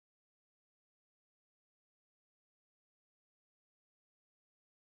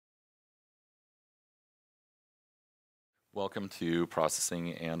Welcome to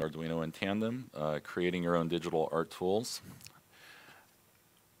Processing and Arduino in Tandem, creating your own digital art tools.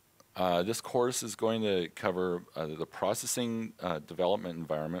 This course is going to cover the processing development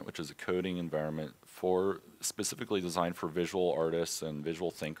environment, which is a coding environment specifically designed for visual artists and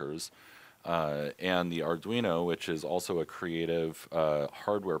visual thinkers, and the Arduino, which is also a creative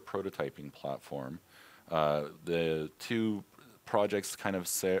hardware prototyping platform. The two projects kind of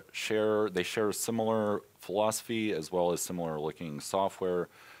share a similar philosophy as well as similar looking software,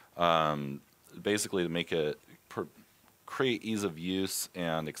 basically to make it create ease of use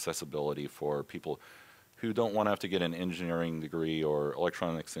and accessibility for people who don't want to have to get an engineering degree or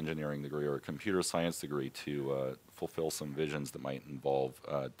electronics engineering degree or a computer science degree to fulfill some visions that might involve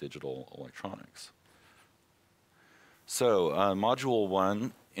digital electronics. So Module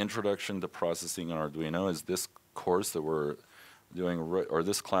 1, Introduction to Processing in Arduino, is this course that we're doing, or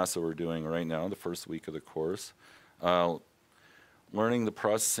this class that we're doing right now, the first week of the course. Learning the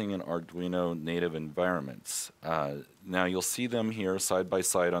processing in Arduino native environments. Now you'll see them here side by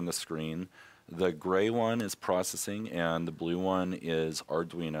side on the screen. The gray one is processing and the blue one is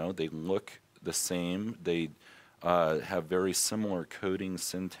Arduino. They look the same. They have very similar coding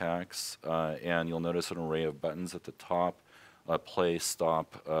syntax, and you'll notice an array of buttons at the top, play,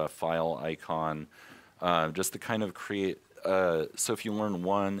 stop, file icon, just to kind of create so if you learn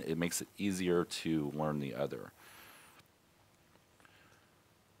one, it makes it easier to learn the other.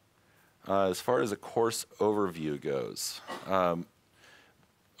 As far as a course overview goes,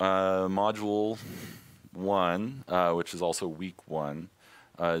 Module 1, which is also week 1,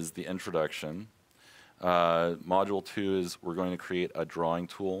 is the introduction. Module 2 is we're going to create a drawing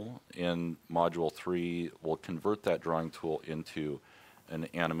tool. In Module 3, we'll convert that drawing tool into an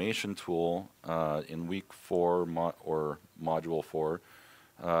animation tool. In week 4, or Module 4,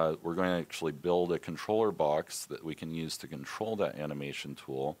 we're going to actually build a controller box that we can use to control that animation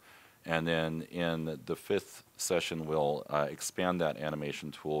tool. And then in the 5th session, we'll expand that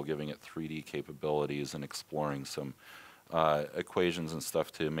animation tool, giving it 3D capabilities and exploring some equations and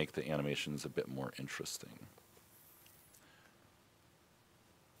stuff to make the animations a bit more interesting.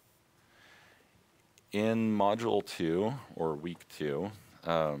 In Module 2, or week 2,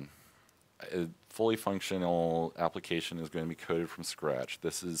 a fully functional application is going to be coded from scratch.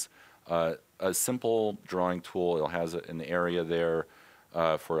 This is a simple drawing tool. It has an area there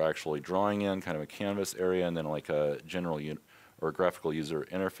for actually drawing in, kind of a canvas area, and then like a general or graphical user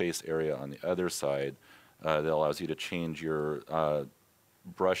interface area on the other side that allows you to change your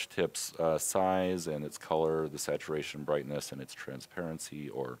brush tip's size and its color, the saturation, brightness, and its transparency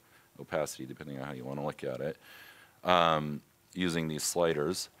or opacity, depending on how you want to look at it, using these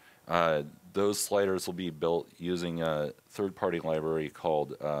sliders. Those sliders will be built using a third-party library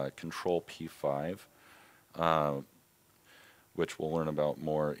called Control P5, which we'll learn about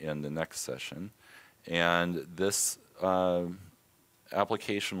more in the next session. And this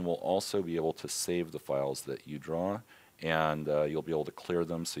application will also be able to save the files that you draw, and you'll be able to clear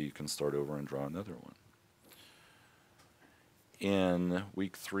them so you can start over and draw another one. In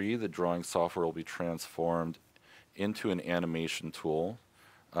week 3, the drawing software will be transformed into an animation tool.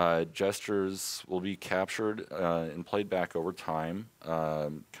 Gestures will be captured and played back over time,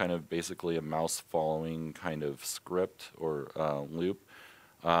 kind of basically a mouse following kind of script or loop.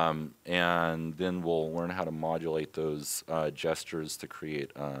 And then we'll learn how to modulate those gestures to create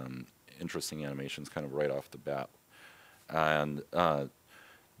interesting animations kind of right off the bat. And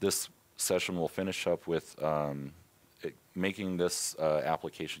this session will finish up with making this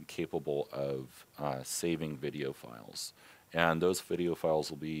application capable of saving video files. And those video files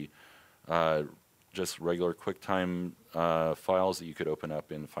will be just regular QuickTime files that you could open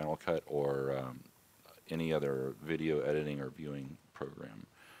up in Final Cut or any other video editing or viewing program.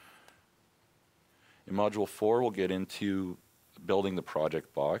 In Module 4, we'll get into building the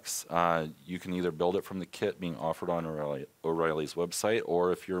project box. You can either build it from the kit being offered on O'Reilly's website,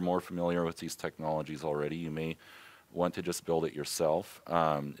 or if you're more familiar with these technologies already, you may want to just build it yourself.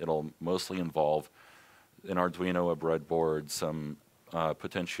 It'll mostly involve an Arduino, a breadboard, some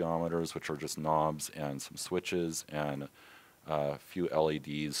potentiometers, which are just knobs, and some switches, and a few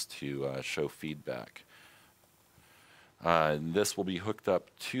LEDs to show feedback. This will be hooked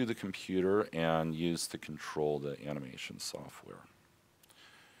up to the computer and used to control the animation software.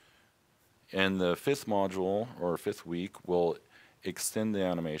 In the 5th module, or 5th week, we'll extend the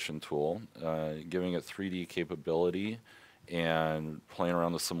animation tool, giving it 3D capability and playing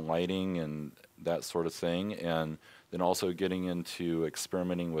around with some lighting and that sort of thing, and then also getting into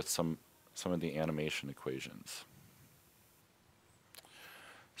experimenting with some of the animation equations.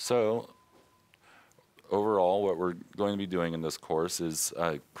 So overall, what we're going to be doing in this course is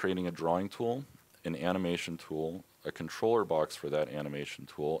creating a drawing tool, an animation tool, a controller box for that animation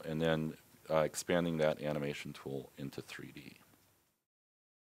tool, and then expanding that animation tool into 3D.